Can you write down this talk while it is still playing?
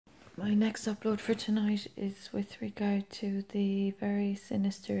My next upload for tonight is with regard to the very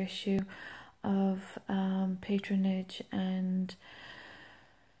sinister issue of patronage and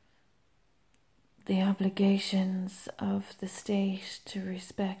the obligations of the state to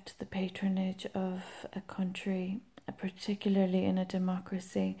respect the patronage of a country, particularly in a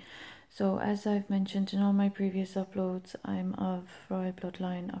democracy. So, as I've mentioned in all my previous uploads, I'm of royal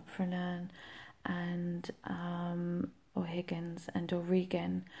bloodline up Fernan and O'Higgins and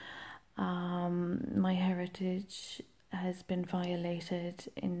O'Regan. My heritage has been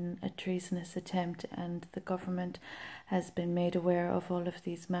violated in a treasonous attempt, and the government has been made aware of all of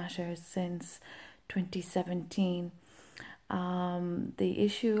these matters since 2017. The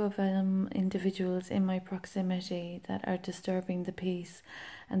issue of individuals in my proximity that are disturbing the peace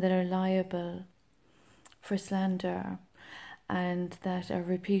and that are liable for slander and that are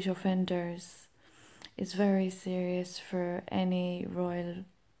repeat offenders is very serious for any royal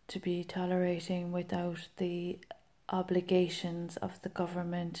to be tolerating without the obligations of the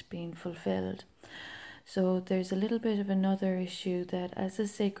government being fulfilled. So there's a little bit of another issue that as a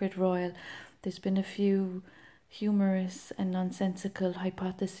sacred royal, there's been a few humorous and nonsensical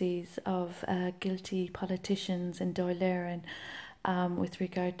hypotheses of guilty politicians in Dáil Éireann with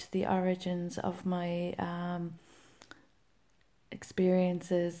regard to the origins of my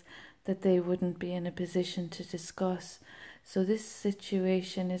experiences that they wouldn't be in a position to discuss. So this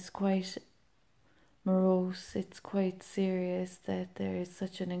situation is quite morose, it's quite serious that there is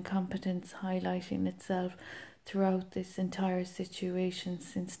such an incompetence highlighting itself throughout this entire situation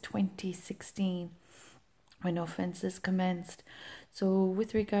since 2016 when offences commenced. So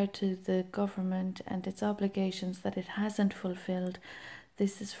with regard to the government and its obligations that it hasn't fulfilled,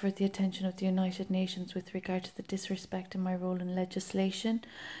 this is for the attention of the United Nations with regard to the disrespect in my role in legislation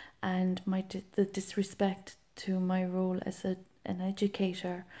and the disrespect to my role as an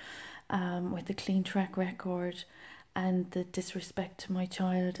educator with a clean track record, and the disrespect to my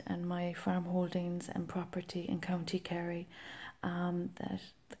child and my farm holdings and property in County Kerry that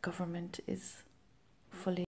the government is fully